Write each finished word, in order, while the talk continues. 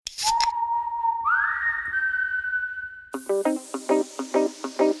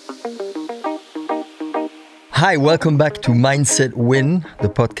Hi, welcome back to Mindset Win, the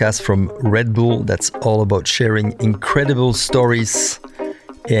podcast from Red Bull that's all about sharing incredible stories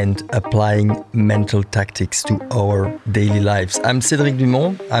and applying mental tactics to our daily lives. I'm Cédric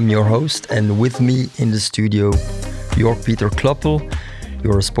Dumont, I'm your host, and with me in the studio, Jörg Peter Kloppel.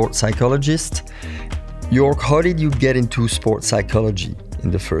 You're a sports psychologist. Jörg, how did you get into sports psychology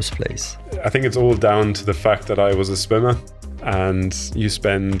in the first place? I think it's all down to the fact that I was a swimmer, and you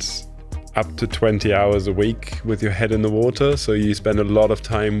spend up to 20 hours a week with your head in the water. So you spend a lot of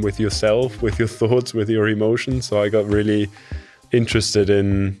time with yourself, with your thoughts, with your emotions. So I got really interested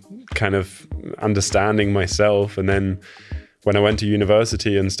in kind of understanding myself. And then when I went to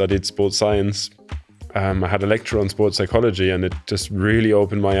university and studied sports science, I had a lecture on sports psychology, and it just really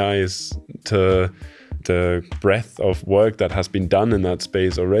opened my eyes to the breadth of work that has been done in that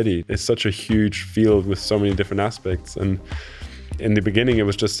space already. It's such a huge field with so many different aspects. And in the beginning, it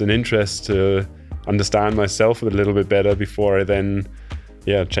was just an interest to understand myself a little bit better before I then,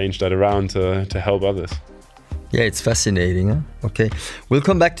 changed that around to help others. Yeah, it's fascinating. Huh? Okay, we'll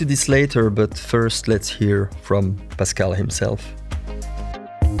come back to this later, but first let's hear from Pascal himself.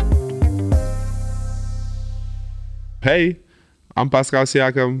 Hey, I'm Pascal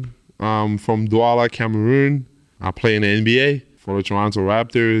Siakam. I'm from Douala, Cameroon. I play in the NBA for the Toronto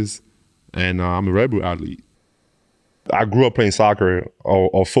Raptors, and I'm a Red Bull athlete. I grew up playing soccer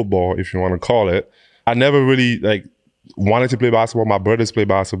or football, if you want to call it. I never really wanted to play basketball. My brothers play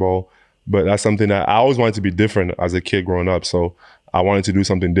basketball, but that's something that I always wanted to be different as a kid growing up. So I wanted to do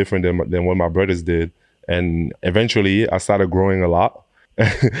something different than what my brothers did. And eventually I started growing a lot.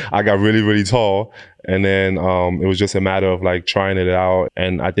 I got really, really tall. And then it was just a matter of trying it out.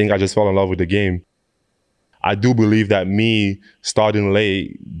 And I think I just fell in love with the game. I do believe that me starting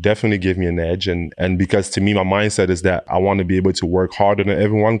late definitely gave me an edge. And because to me, my mindset is that I want to be able to work harder than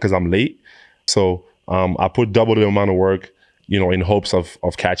everyone because I'm late. So I put double the amount of work, in hopes of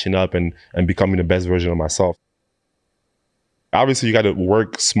catching up and becoming the best version of myself. Obviously, you got to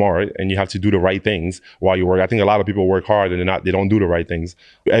work smart and you have to do the right things while you work. I think a lot of people work hard and they don't do the right things.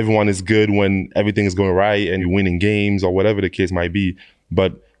 Everyone is good when everything is going right and you're winning games or whatever the case might be.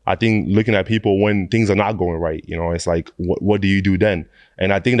 But I think looking at people when things are not going right, it's what do you do then?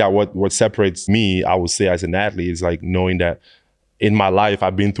 And I think that what separates me, I would say, as an athlete is knowing that in my life,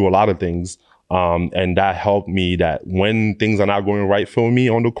 I've been through a lot of things. And that helped me that when things are not going right for me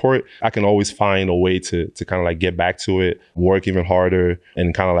on the court, I can always find a way to kind of get back to it, work even harder,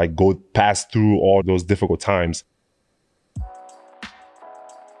 and kind of go pass through all those difficult times.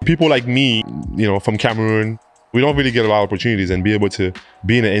 People like me, from Cameroon, we don't really get a lot of opportunities, and be able to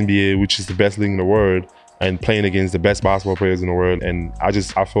be in the NBA, which is the best league in the world, and playing against the best basketball players in the world. And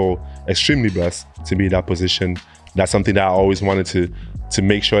I feel extremely blessed to be in that position. That's something that I always wanted to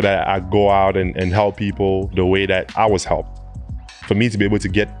make sure that I go out and help people the way that I was helped. For me to be able to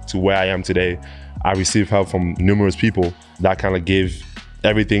get to where I am today, I received help from numerous people that kind of gave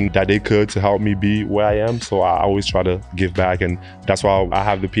everything that they could to help me be where I am. So I always try to give back. And that's why I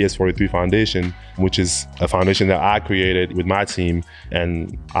have the PS43 Foundation, which is a foundation that I created with my team.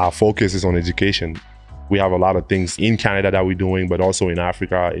 And our focus is on education. We have a lot of things in Canada that we're doing, but also in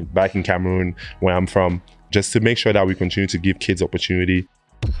Africa, back in Cameroon, where I'm from, just to make sure that we continue to give kids opportunity.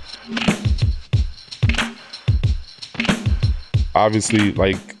 Obviously,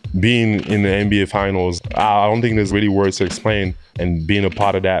 being in the NBA Finals, I don't think there's really words to explain. And being a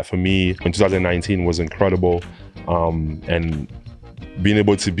part of that for me in 2019 was incredible. And being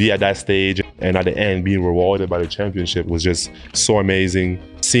able to be at that stage and at the end being rewarded by the championship was just so amazing.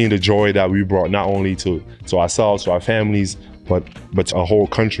 Seeing the joy that we brought not only to ourselves, to our families, but to a whole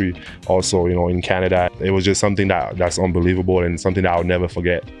country also, in Canada. It was just something that's unbelievable and something that I'll never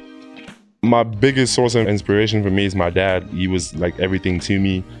forget. My biggest source of inspiration for me is my dad. He was everything to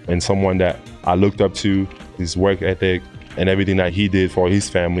me and someone that I looked up to, his work ethic and everything that he did for his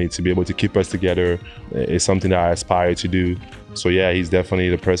family to be able to keep us together is something that I aspire to do. So yeah, he's definitely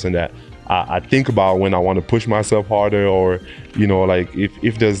the person that I think about when I want to push myself harder, or,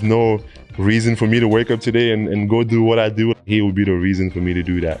 if there's no reason for me to wake up today and go do what I do, he would be the reason for me to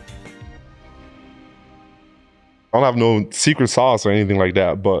do that. I don't have no secret sauce or anything like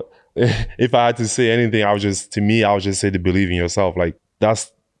that, but if I had to say anything, I would just say to believe in yourself.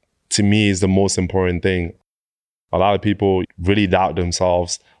 That's, to me, is the most important thing. A lot of people really doubt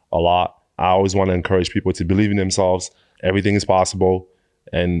themselves a lot. I always want to encourage people to believe in themselves. Everything is possible.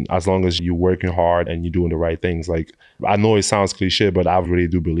 And as long as you're working hard and you're doing the right things, I know it sounds cliche, but I really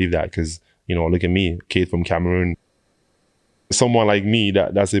do believe that because, look at me, kid from Cameroon. someone like me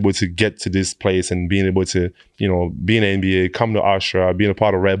that's able to get to this place and being able to, be in the NBA, come to Austria, being a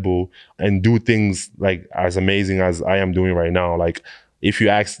part of Red Bull and do things like as amazing as I am doing right now. Like if you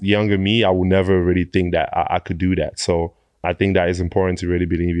ask younger me, I would never really think that I could do that. So I think that it's important to really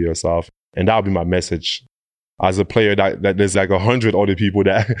believe in yourself. And that'll be my message. As a player, that there's like 100 other people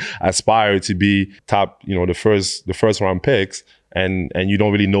that aspire to be top, the first round picks, and you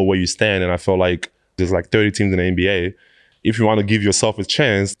don't really know where you stand. And I feel like there's like 30 teams in the NBA. If you want to give yourself a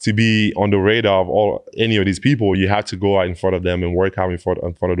chance to be on the radar of any of these people, you have to go out in front of them and work out in front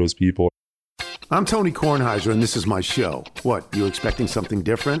of those people. I'm Tony Kornheiser, and this is my show. What, you expecting something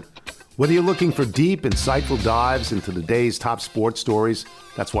different? Whether you're looking for deep, insightful dives into the day's top sports stories,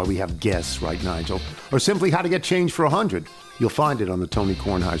 that's why we have guests, right, Nigel? Or simply how to get change for 100, you'll find it on the Tony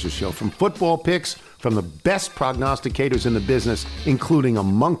Kornheiser Show. From football picks, from the best prognosticators in the business, including a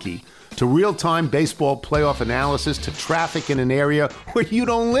monkey, to real-time baseball playoff analysis, to traffic in an area where you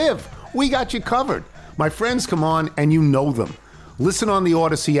don't live. We got you covered. My friends come on, and you know them. Listen on the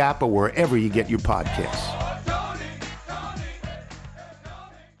Odyssey app or wherever you get your podcasts.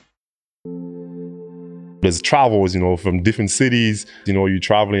 There's travels, from different cities, you're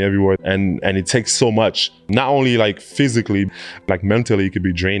traveling everywhere and it takes so much, not only like physically, like mentally, it could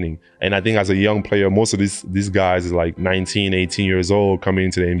be draining. And I think as a young player, most of these guys is like 19, 18 years old coming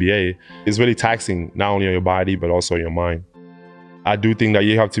into the NBA. It's really taxing, not only on your body, but also on your mind. I do think that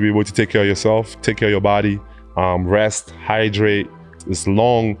you have to be able to take care of yourself, take care of your body, rest, hydrate. It's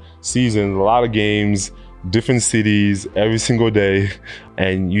long seasons, a lot of games, different cities every single day,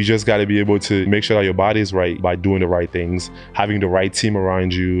 and you just got to be able to make sure that your body is right by doing the right things, having the right team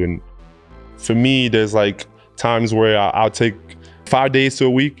around you. And for me, there's like times where I'll take 5 days to a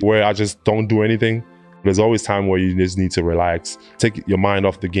week where I just don't do anything. There's always time where you just need to relax, take your mind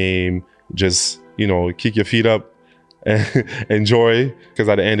off the game, just kick your feet up and enjoy, because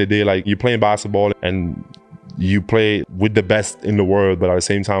at the end of the day, like, you're playing basketball and you play with the best in the world, but at the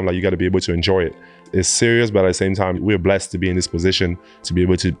same time, like, you got to be able to enjoy it. It's serious, but at the same time, we're blessed to be in this position to be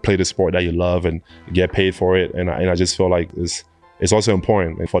able to play the sport that you love and get paid for it. And I just feel like it's also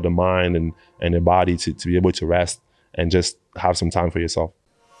important for the mind and the body to be able to rest and just have some time for yourself.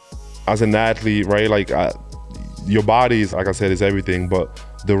 As an athlete, right, like your body is, like I said, is everything, but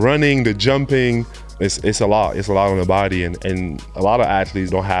the running, the jumping, it's a lot. It's a lot on the body, and a lot of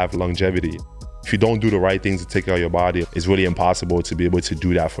athletes don't have longevity. If you don't do the right things to take care of your body, it's really impossible to be able to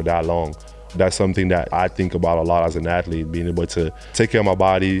do that for that long. That's something that I think about a lot as an athlete, being able to take care of my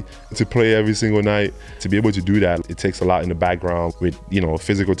body, to play every single night. To be able to do that, it takes a lot in the background with,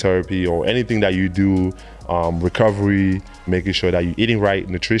 physical therapy or anything that you do, recovery, making sure that you're eating right.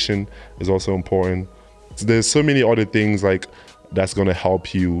 Nutrition is also important. So there's so many other things like that's gonna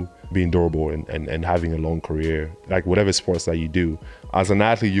help you being durable and having a long career, like whatever sports that you do. As an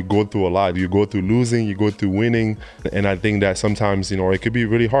athlete, you go through a lot. You go through losing, you go through winning. And I think that sometimes, it could be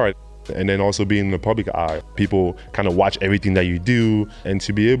really hard. And then also being in the public eye, people kind of watch everything that you do, and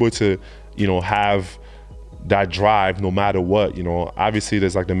to be able to, have that drive no matter what, obviously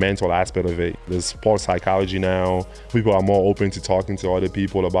there's like the mental aspect of it. There's sports psychology now. People are more open to talking to other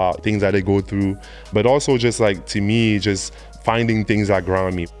people about things that they go through, but also just like, to me, just finding things that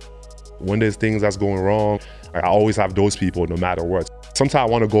ground me. When there's things that's going wrong, I always have those people no matter what. Sometimes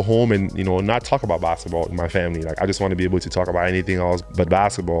I want to go home and, not talk about basketball with my family. Like, I just want to be able to talk about anything else but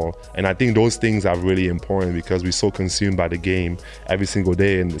basketball. And I think those things are really important because we're so consumed by the game every single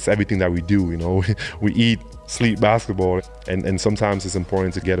day, and it's everything that we do, We eat, sleep basketball, and sometimes it's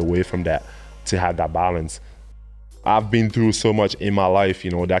important to get away from that, to have that balance. I've been through so much in my life,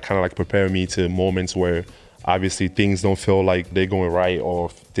 that kind of like prepared me to moments where obviously things don't feel like they're going right, or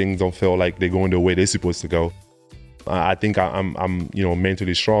things don't feel like they're going the way they're supposed to go. I think I'm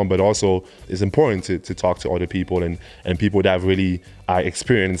mentally strong, but also it's important to talk to other people and people that really are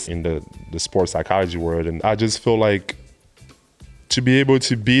experienced in the sports psychology world. And I just feel like to be able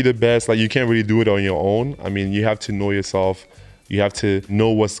to be the best, like, you can't really do it on your own. I mean, you have to know yourself. You have to know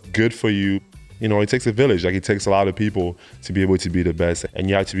what's good for you. It takes a village. Like, it takes a lot of people to be able to be the best. And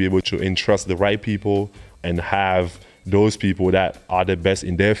you have to be able to entrust the right people and have those people that are the best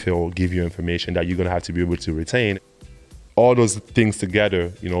in their field give you information that you're going to have to be able to retain. All those things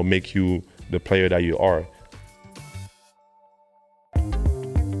together, make you the player that you are.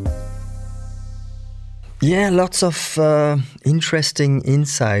 Yeah, lots of interesting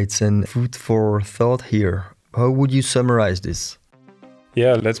insights and food for thought here. How would you summarize this?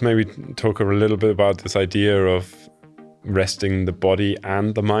 Yeah, let's maybe talk a little bit about this idea of resting the body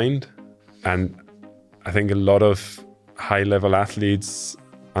and the mind. And I think a lot of high-level athletes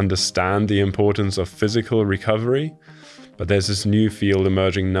understand the importance of physical recovery, But there's this new field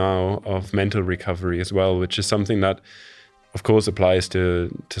emerging now of mental recovery as well, which is something that, of course, applies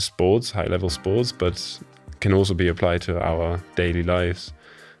to sports, high-level sports, but can also be applied to our daily lives.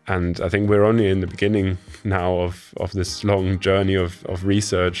 And I think we're only in the beginning now of this long journey of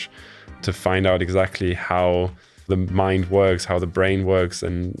research to find out exactly how the mind works, how the brain works,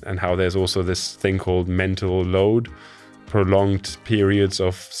 and how there's also this thing called mental load, prolonged periods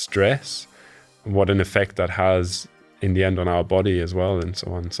of stress, what an effect that has in the end on our body as well, and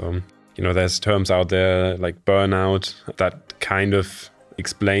so on. So, there's terms out there like burnout that kind of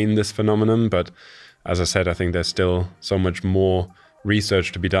explain this phenomenon. But as I said, I think there's still so much more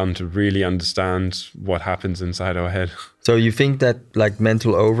research to be done to really understand what happens inside our head. So you think that like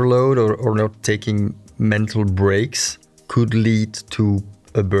mental overload or not taking mental breaks could lead to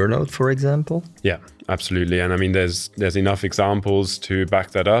a burnout, for example? Yeah, absolutely. And I mean, there's enough examples to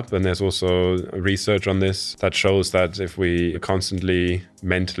back that up. And there's also research on this that shows that if we are constantly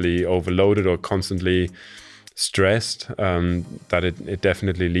mentally overloaded or constantly stressed, that it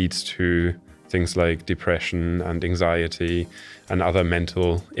definitely leads to things like depression and anxiety and other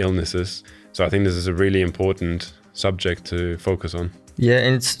mental illnesses. So I think this is a really important subject to focus on. Yeah,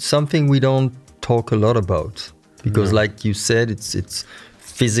 and it's something we don't talk a lot about because, like you said, it's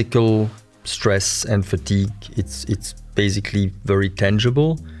physical stress and fatigue. It's basically very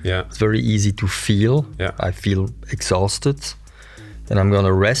tangible. Yeah, it's very easy to feel. Yeah, I feel exhausted, and I'm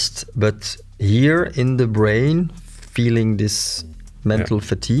gonna rest. But here in the brain, feeling this mental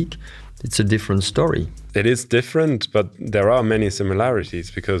fatigue, it's a different story. It is different, but there are many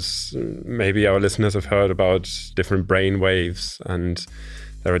similarities because maybe our listeners have heard about different brain waves, and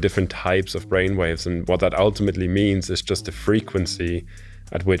there are different types of brain waves. And what that ultimately means is just the frequency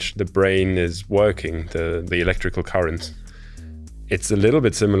at which the brain is working, the electrical currents. It's a little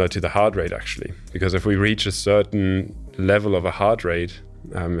bit similar to the heart rate, actually, because if we reach a certain level of a heart rate,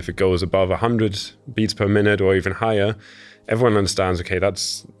 if it goes above 100 beats per minute or even higher, everyone understands, okay,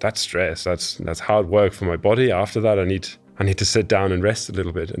 that's stress, that's hard work for my body. After that, I need to sit down and rest a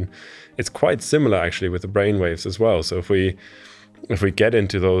little bit. And it's quite similar actually with the brain waves as well. So if we get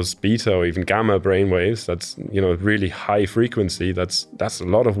into those beta or even gamma brain waves, that's really high frequency, that's a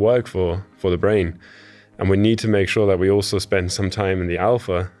lot of work for the brain. And we need to make sure that we also spend some time in the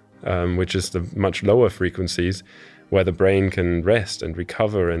alpha, which is the much lower frequencies, where the brain can rest and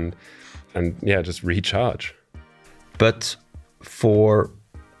recover and just recharge. But for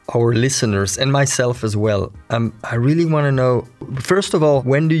our listeners and myself as well, I really want to know, first of all,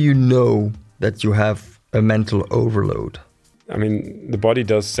 when do you know that you have a mental overload? I mean, the body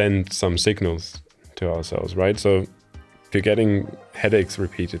does send some signals to ourselves, right? So if you're getting headaches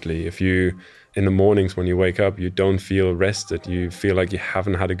repeatedly, if you, in the mornings when you wake up, you don't feel rested, you feel like you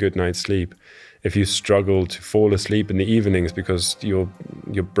haven't had a good night's sleep, if you struggle to fall asleep in the evenings because your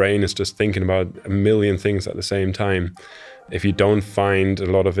brain is just thinking about a million things at the same time, if you don't find a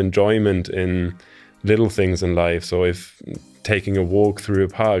lot of enjoyment in little things in life, so if taking a walk through a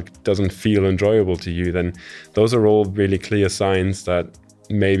park doesn't feel enjoyable to you, then those are all really clear signs that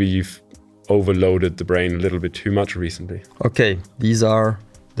maybe you've overloaded the brain a little bit too much recently. Okay, these are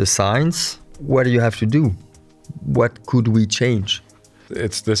the signs. What do you have to do? What could we change?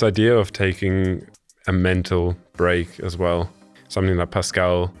 It's this idea of taking a mental break as well, something that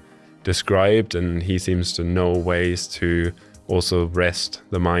Pascal described, and he seems to know ways to also rest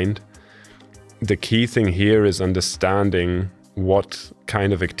the mind. The key thing here is understanding what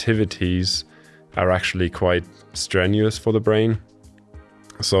kind of activities are actually quite strenuous for the brain.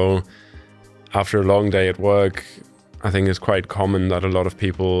 So after a long day at work, I think it's quite common that a lot of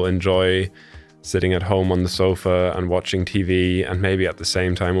people enjoy sitting at home on the sofa and watching TV, and maybe at the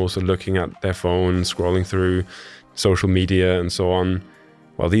same time also looking at their phone, scrolling through social media and so on.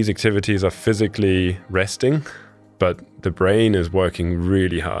 Well, these activities are physically resting, but the brain is working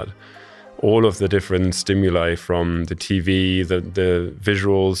really hard. All of the different stimuli from the TV, the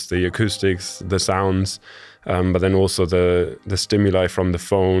visuals, the acoustics, the sounds, but then also the stimuli from the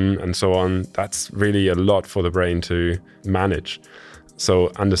phone and so on, that's really a lot for the brain to manage.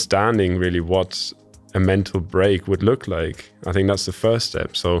 So understanding really what a mental break would look like, I think that's the first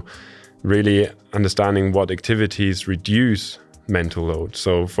step. So really understanding what activities reduce mental load.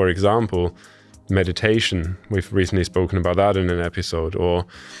 So for example, meditation, we've recently spoken about that in an episode, or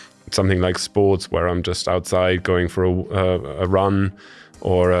something like sports where I'm just outside going for a run,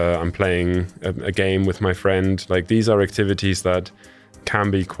 or I'm playing a game with my friend. Like, these are activities that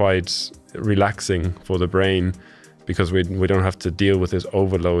can be quite relaxing for the brain because we don't have to deal with this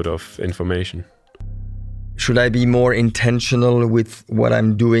overload of information. Should I be more intentional with what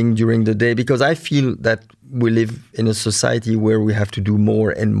I'm doing during the day? Because I feel that we live in a society where we have to do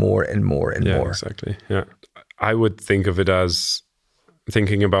more and more and more and more. Exactly. Yeah. I would think of it as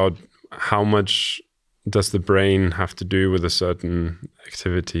thinking about how much does the brain have to do with a certain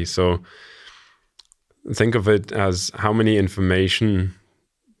activity. So think of it as how many information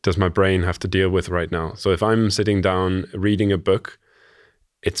does my brain have to deal with right now? So if I'm sitting down reading a book,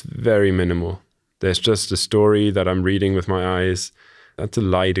 it's very minimal. There's just a story that I'm reading with my eyes. That's a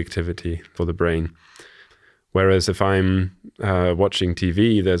light activity for the brain. Whereas if I'm watching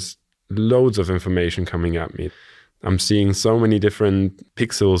TV, there's loads of information coming at me. I'm seeing so many different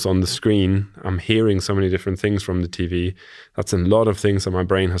pixels on the screen. I'm hearing so many different things from the TV. That's a lot of things that my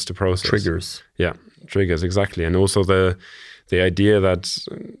brain has to process. Triggers. Yeah, triggers, exactly. And also the idea that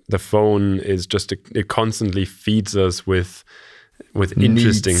the phone is just, it constantly feeds us with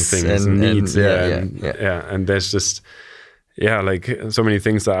interesting things and needs. And there's just, like so many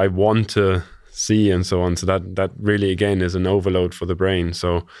things that I want to see and so on. So that really, again, is an overload for the brain.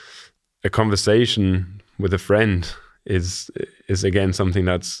 So a conversation with a friend is again something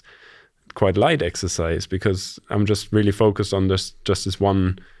that's quite light exercise, because I'm just really focused on just this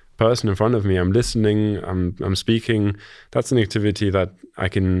one person in front of me. I'm listening, I'm speaking. That's an activity that I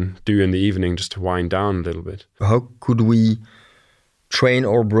can do in the evening just to wind down a little bit. How could we train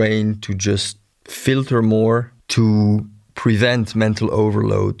our brain to just filter more, to prevent mental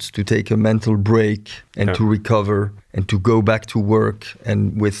overloads, to take a mental break and to recover and to go back to work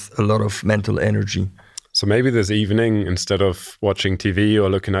and with a lot of mental energy? So maybe this evening, instead of watching TV or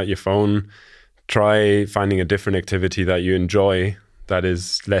looking at your phone, try finding a different activity that you enjoy that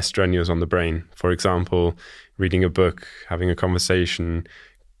is less strenuous on the brain. For example, reading a book, having a conversation,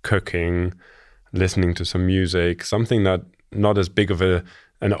 cooking, listening to some music, something that not as big of an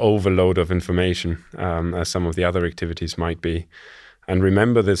overload of information as some of the other activities might be. And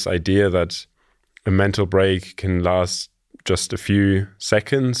remember this idea that a mental break can last just a few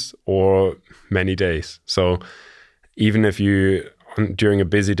seconds or many days. So even if you, during a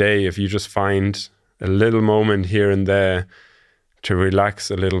busy day, if you just find a little moment here and there to relax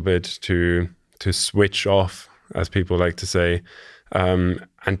a little bit, to switch off, as people like to say, and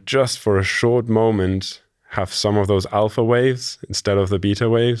just for a short moment have some of those alpha waves instead of the beta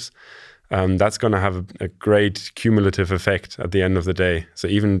waves, that's going to have a great cumulative effect at the end of the day. So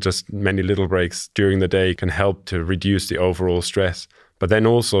even just many little breaks during the day can help to reduce the overall stress. But then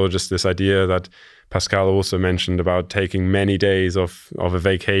also just this idea that Pascal also mentioned about taking many days of a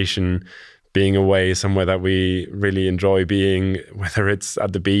vacation, being away somewhere that we really enjoy being, whether it's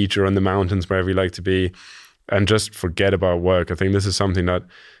at the beach or in the mountains, wherever we like to be, and just forget about work. I think this is something that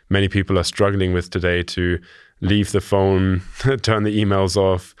many people are struggling with today, to leave the phone, turn the emails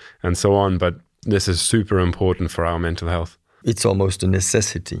off, and so on. But this is super important for our mental health. It's almost a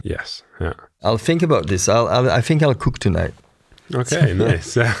necessity. Yes, yeah. I'll think about this. I think I'll cook tonight. Okay,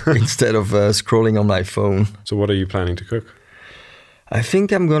 nice. Instead of scrolling on my phone. So what are you planning to cook? I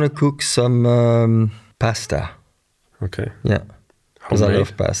think I'm going to cook some pasta. Okay. Yeah, because I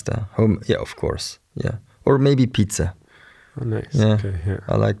love pasta. Yeah, of course. Yeah, or maybe pizza. Oh, nice. Yeah. Okay, yeah.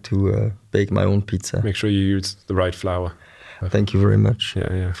 I like to bake my own pizza. Make sure you use the right flour. Thank you very much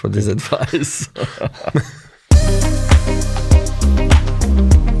for this advice.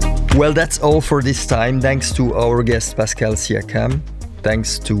 Well, that's all for this time. Thanks to our guest Pascal Siakam.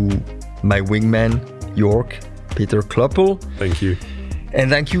 Thanks to my wingman, York, Peter Kloppel. Thank you. And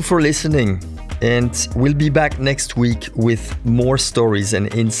thank you for listening. And we'll be back next week with more stories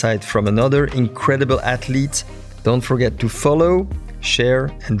and insight from another incredible athlete. Don't forget to follow, share,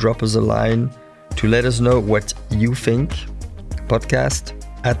 and drop us a line to let us know what you think.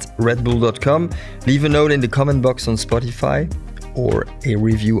 podcast@redbull.com. Leave a note in the comment box on Spotify or a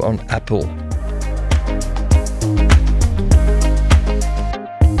review on Apple.